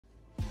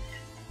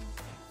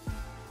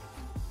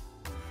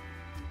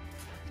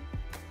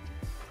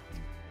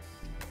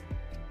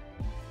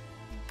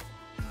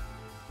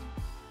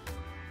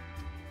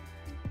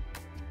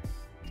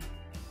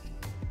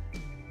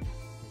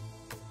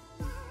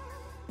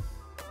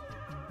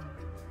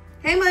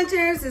Hey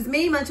Munchers, it's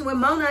me, Munching with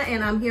Mona,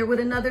 and I'm here with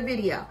another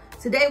video.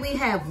 Today we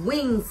have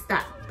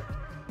Wingstop.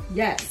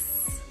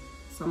 Yes.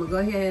 So I'm gonna go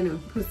ahead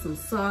and put some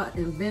salt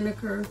and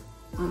vinegar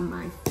on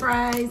my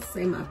fries,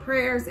 say my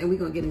prayers, and we're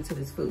gonna get into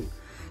this food.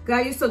 God,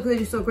 you're so good,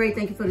 you're so great.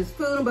 Thank you for this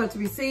food I'm about to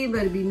receive.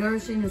 Let it be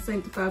nourishing and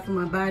sanctified for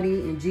my body.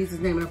 In Jesus'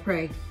 name I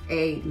pray,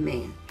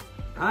 amen.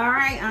 All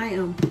right, I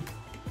am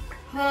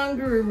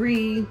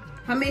hungry.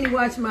 How many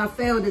watched my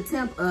failed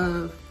attempt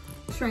of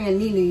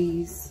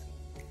Tranini's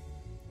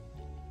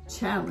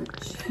challenge?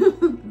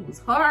 It was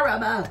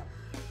horrible.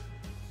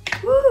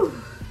 Woo.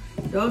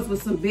 Those were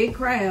some big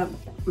crab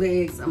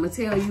legs. I'm gonna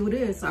tell you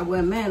this, I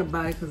wasn't mad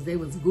about it because they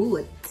was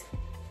good,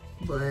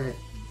 but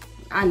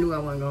I knew I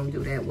wasn't gonna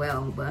do that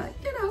well, but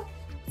you know,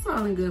 it's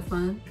all in good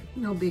fun,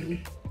 no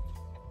biggie.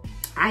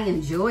 I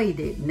enjoyed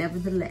it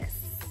nevertheless.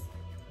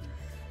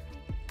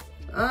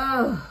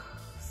 Oh,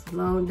 it's a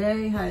long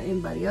day. How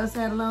anybody else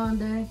had a long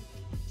day?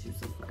 Choose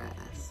some fries.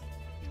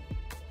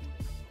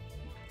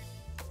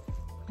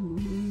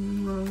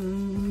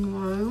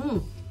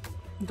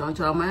 Don't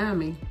y'all mind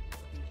me.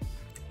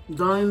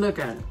 Don't even look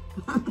at it.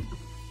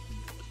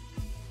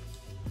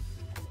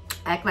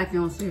 Act like you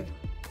don't see it.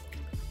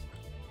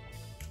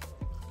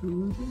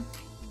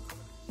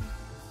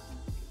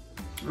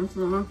 That's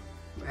all.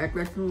 Act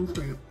like you don't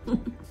see it.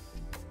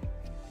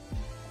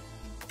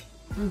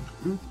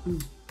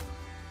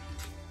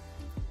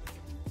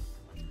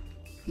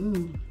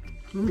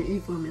 Let me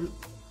eat for a minute.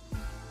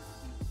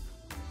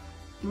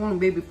 You want to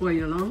be before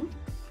you long?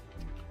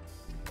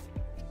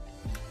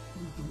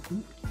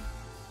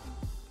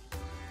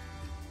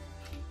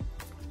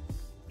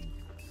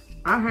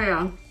 I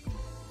have,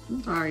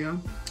 I'm sorry y'all,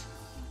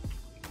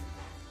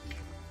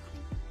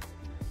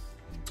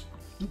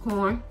 the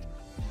corn,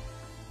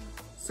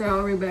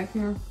 celery back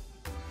here,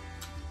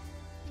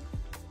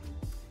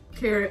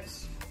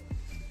 carrots,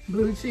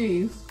 blue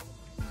cheese,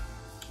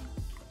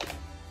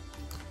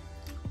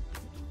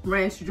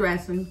 ranch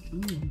dressing,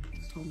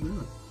 so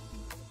good,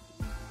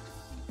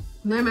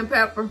 lemon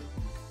pepper,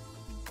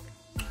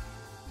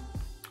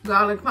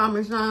 garlic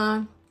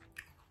Parmesan,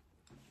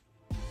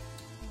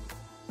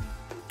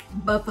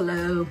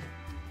 buffalo.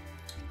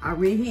 I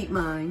reheat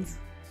mine,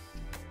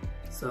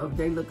 so if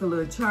they look a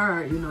little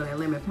charred, you know that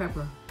lemon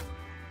pepper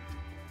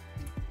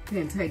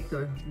can take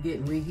the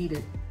getting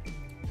reheated.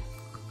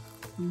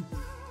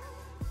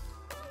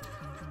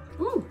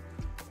 Ooh,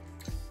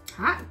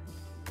 hot.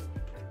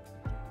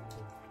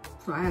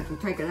 So I have to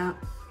take it out,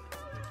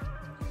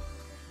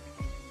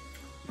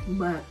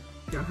 but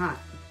they're hot.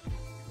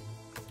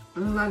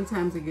 And a lot of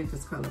times they get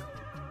this color.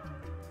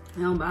 It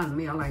don't bother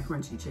me. I like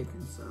crunchy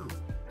chicken, so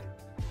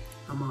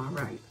I'm all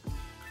right.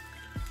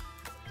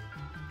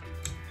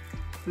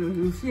 So if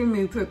you see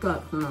me pick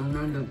up some,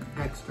 none of the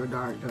extra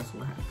dark, that's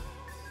what happened.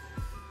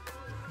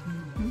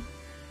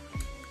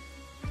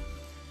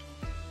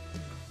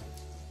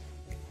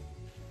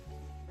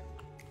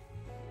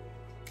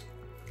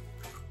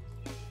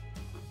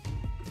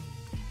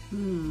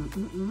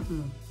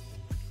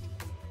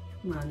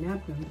 My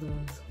napkin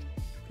does.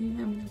 Can you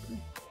have me that,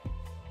 please?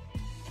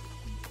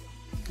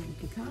 Thank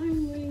you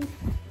kindly.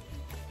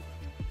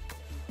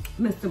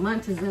 Mr.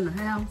 Munch is in the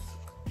house.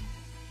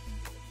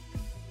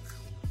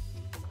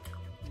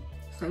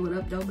 Say what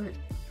up, Dobit.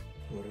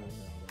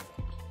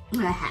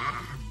 What up,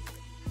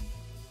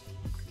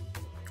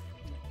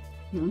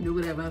 you do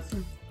whatever I say.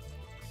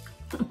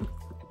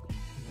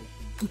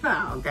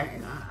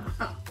 Okay.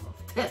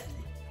 Test it.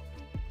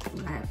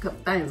 I had a couple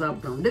things I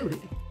was gonna do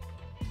here.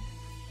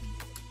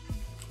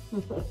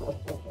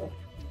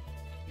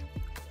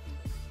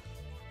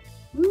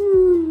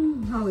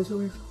 How is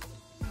yours?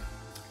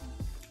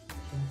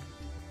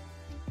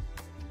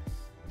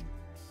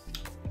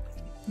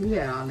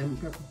 Yeah, all lemon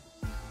pepper.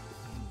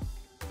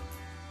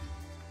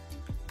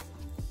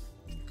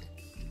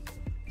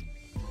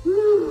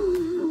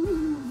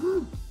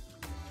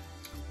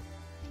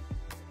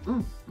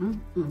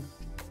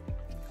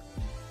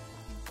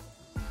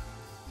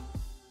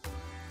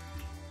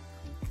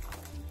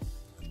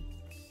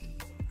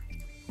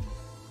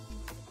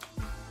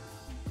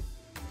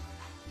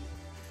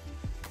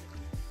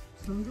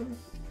 So good.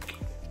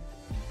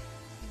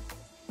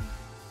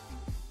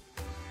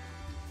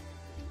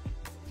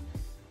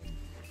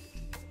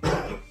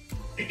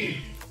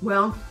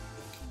 Well,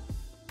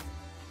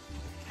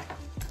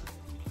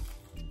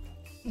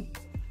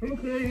 this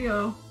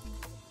video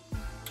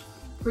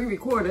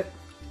pre-recorded.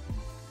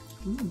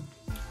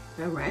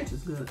 That ranch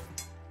is good.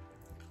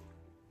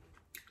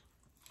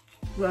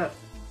 But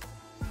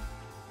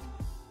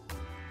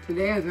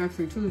today is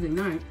actually Tuesday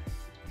night.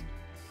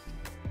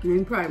 And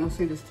you probably won't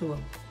see this till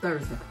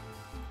Thursday.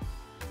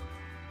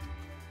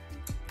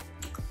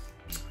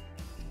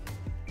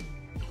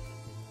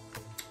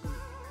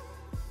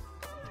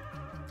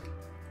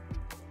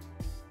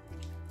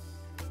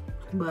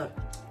 But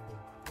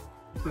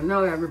I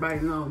know everybody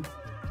knows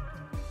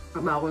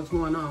about what's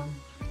going on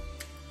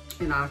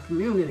in our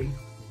community.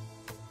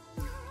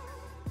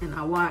 And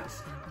I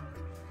watched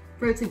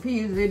Pretty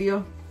P's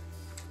video,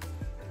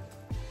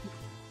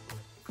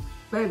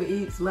 Baby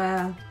Eats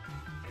Live.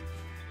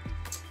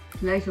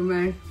 nation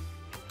made,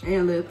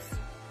 and lips.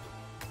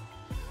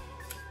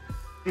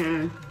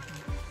 And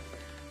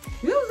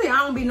usually I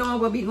don't be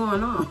knowing what be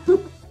going on.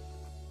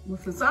 But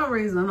for some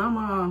reason,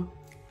 I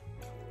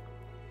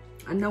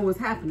know what's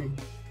happening.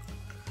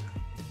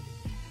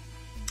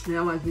 And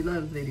I watched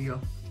Beloved's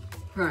video,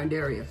 her and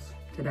Darius,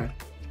 today.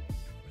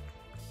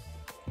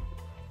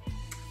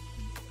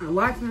 I'm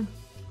watching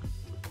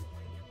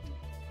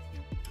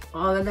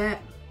all of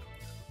that.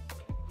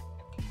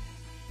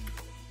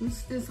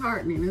 It's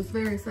disheartening. It's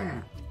very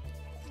sad.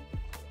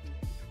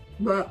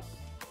 But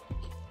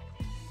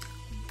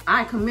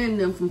I commend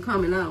them from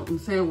coming out and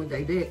saying what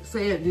they did,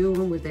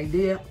 doing what they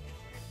did.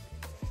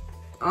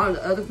 All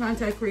the other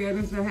content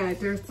creators that had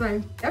their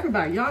say.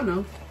 Everybody, y'all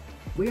know.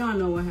 We all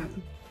know what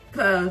happened.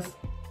 Because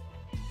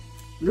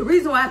the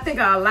reason why I think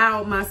I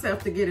allowed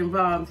myself to get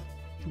involved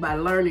by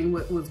learning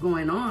what was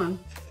going on,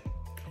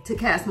 to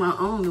cast my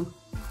own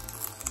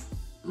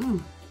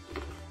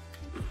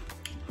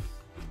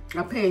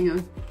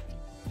opinion,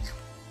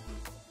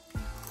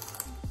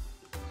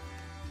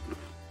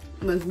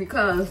 was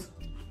because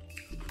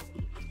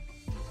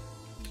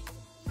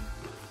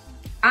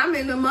I'm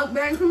in the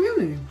mukbang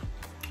community.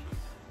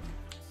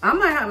 I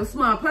might have a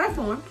small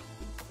platform,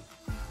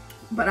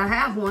 but I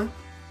have one.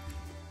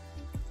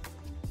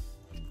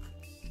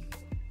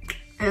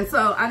 And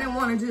so I didn't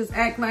want to just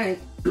act like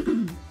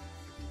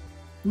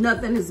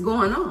nothing is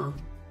going on.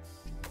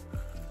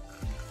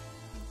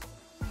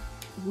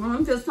 Well,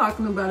 I'm just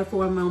talking about it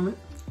for a moment.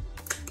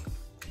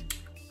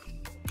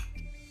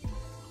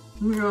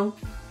 You know,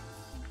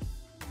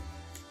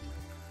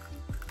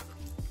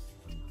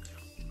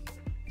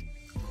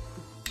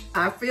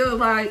 I feel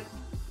like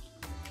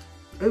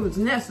it was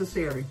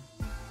necessary.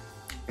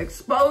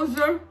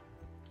 Exposure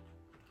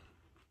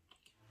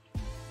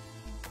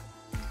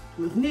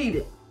was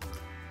needed.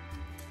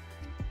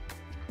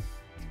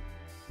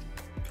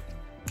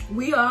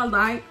 We all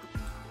like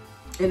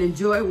and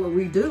enjoy what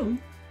we do.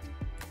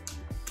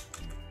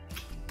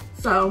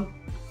 So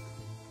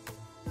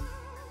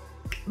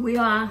we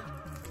are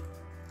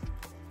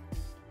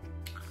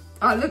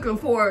looking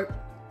forward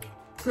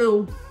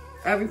to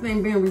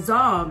everything being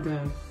resolved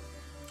and,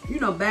 you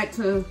know, back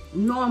to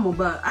normal.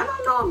 But I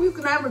don't know if you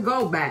can ever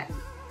go back.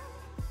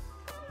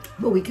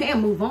 But we can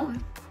move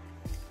on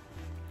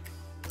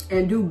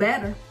and do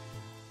better.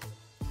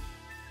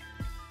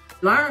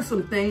 Learn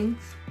some things.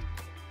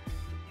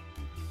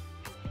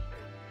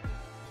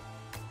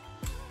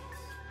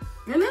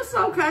 And it's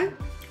okay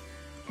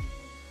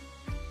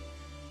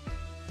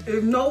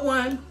if no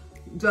one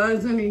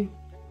does any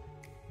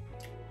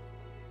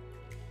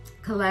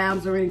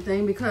collabs or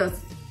anything,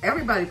 because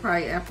everybody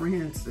probably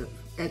apprehensive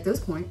at this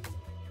point.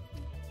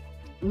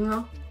 You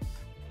know,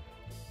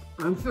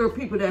 I'm sure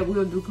people that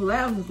will do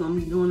collabs is gonna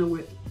be doing it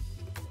with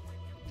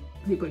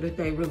people that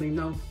they really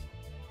know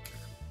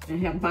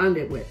and have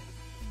bonded with.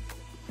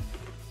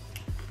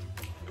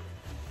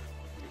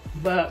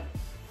 But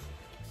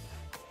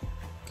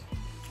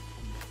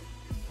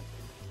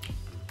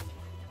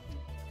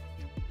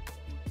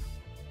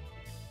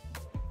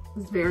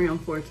it's very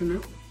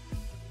unfortunate.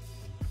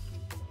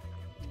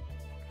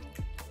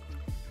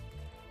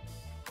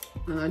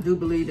 And I do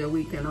believe that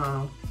we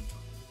can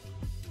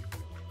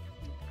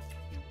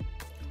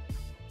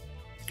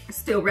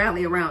still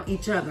rally around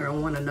each other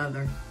and one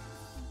another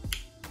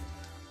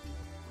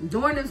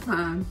during this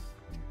time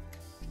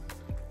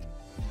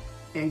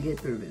and get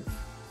through this.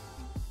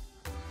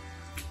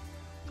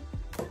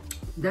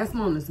 That's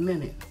Mona's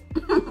minute.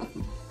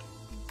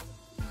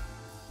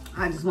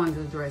 I just wanted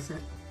to address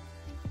it.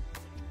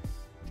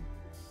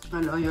 I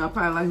know y'all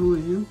probably like, who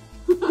is you?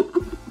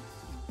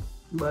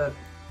 But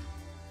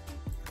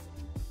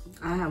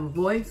I have a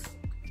voice.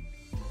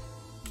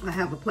 I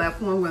have a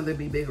platform, whether it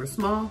be big or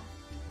small.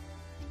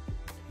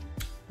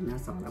 And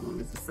that's all I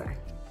wanted to say.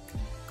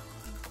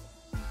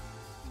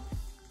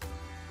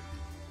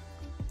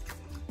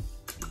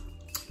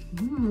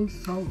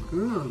 It's so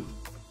good.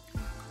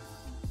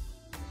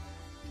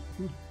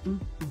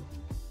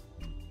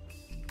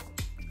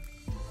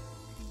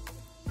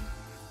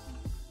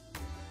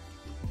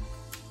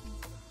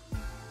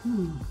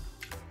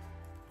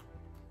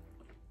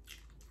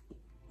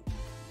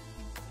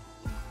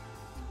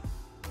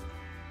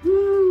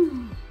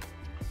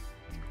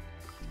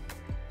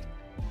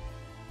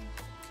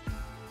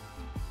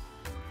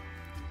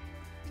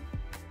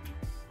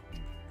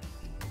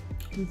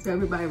 Is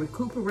everybody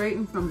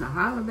recuperating from the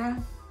holiday?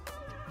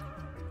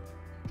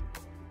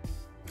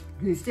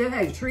 You still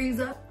had trees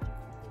up,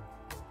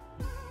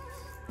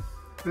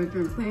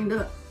 everything cleaned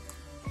up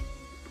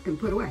and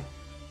put away.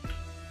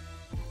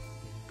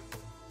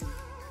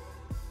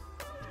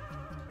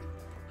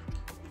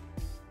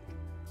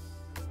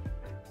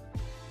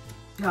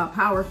 Y'all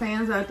Power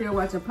fans out there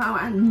watching Power,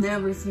 I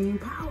never seen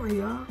Power,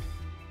 y'all.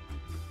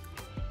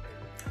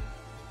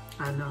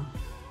 I know.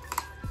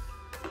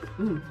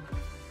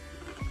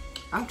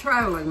 I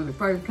tried it like when it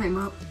first came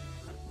out.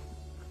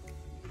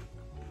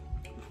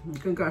 I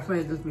think I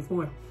said this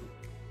before.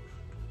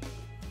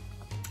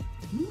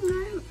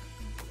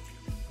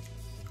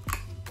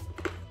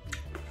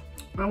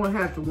 I would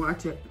have to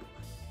watch it.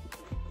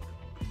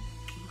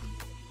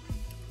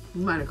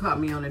 You might have caught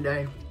me on a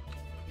day.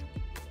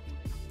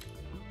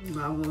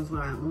 I was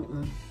like,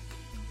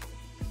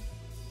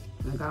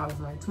 Like I was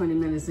like 20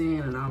 minutes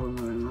in and I was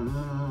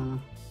like,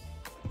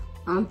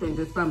 I don't think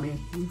it's for me,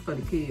 it's for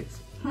the kids.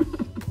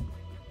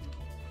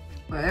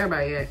 But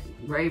everybody had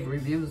rave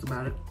reviews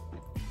about it.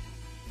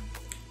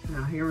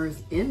 Now here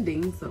is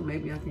ending, so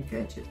maybe I can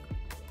catch it.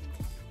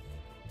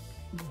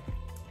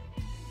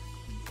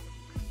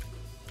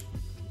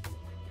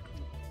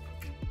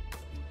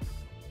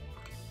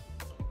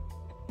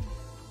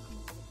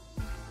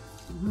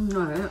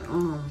 No, that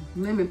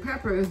lemon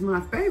pepper is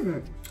my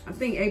favorite. I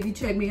think AB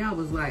checked me out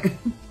was like,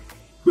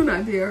 when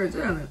I did her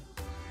challenge,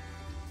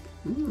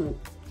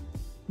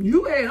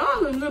 you ate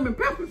all the lemon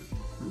peppers.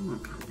 I'm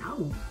like, I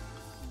know.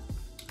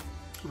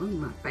 Those are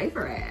my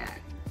favorite.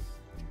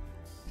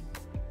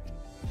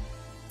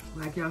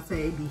 Like y'all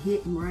say, it be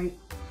hitting right.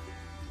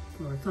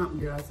 Or something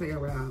did I say it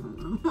right? I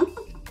don't know.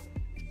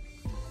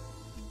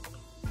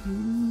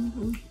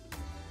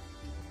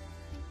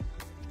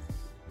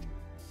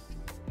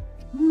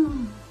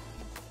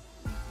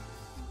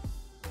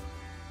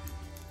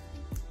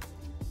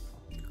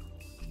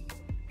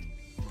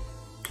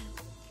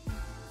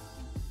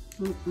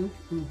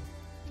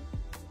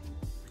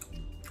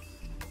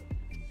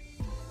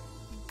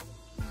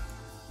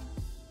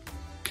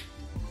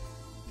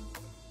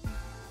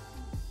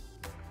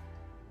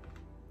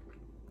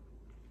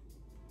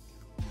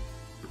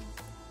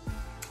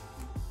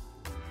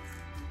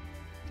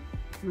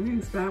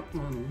 Wingstop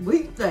on a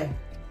weekday.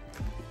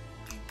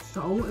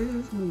 So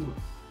is good.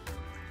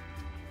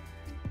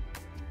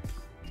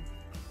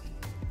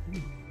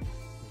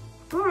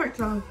 All right,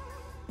 y'all.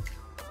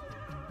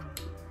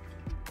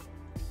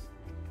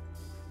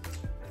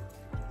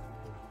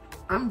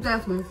 I'm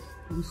definitely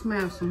gonna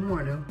smash some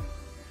more though.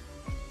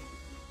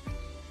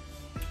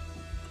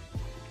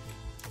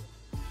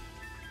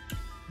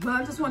 But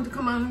I just wanted to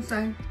come on and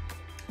say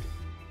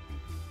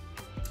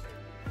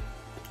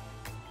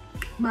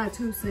my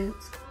 2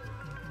 cents.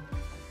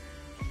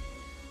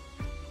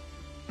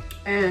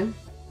 And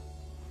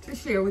to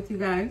share with you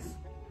guys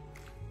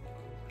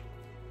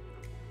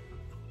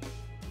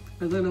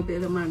a little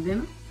bit of my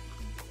dinner.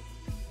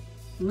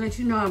 And let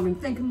you know I've been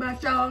thinking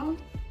about y'all.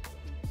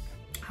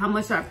 How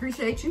much I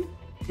appreciate you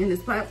in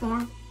this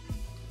platform.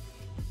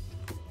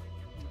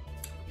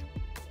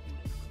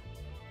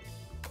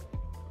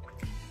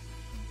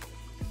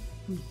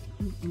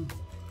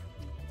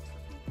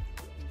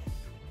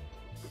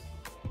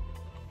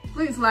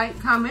 Please like,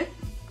 comment,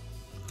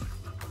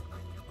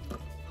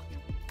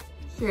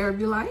 share if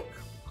you like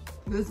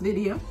this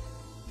video.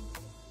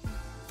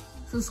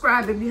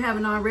 Subscribe if you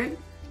haven't already.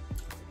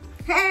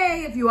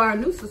 Hey, if you are a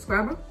new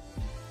subscriber,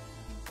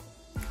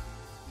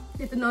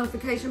 hit the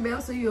notification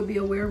bell so you'll be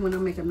aware when I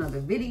make another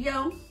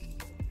video.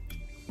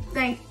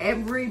 Thank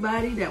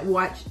everybody that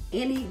watched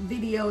any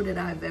video that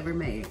I've ever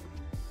made.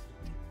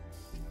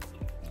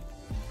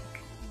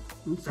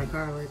 It's like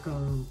garlic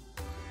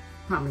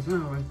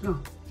Parmesan right there.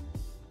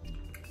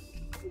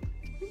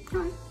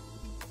 Okay.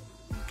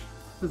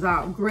 Because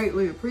I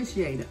greatly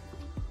appreciate it.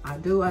 I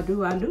do.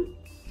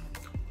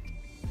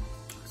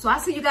 So I'll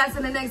see you guys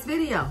in the next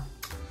video.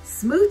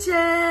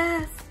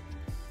 Smooches.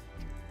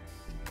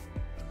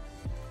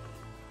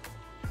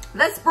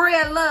 Let's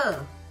spread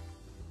love.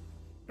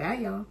 Bye,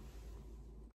 y'all.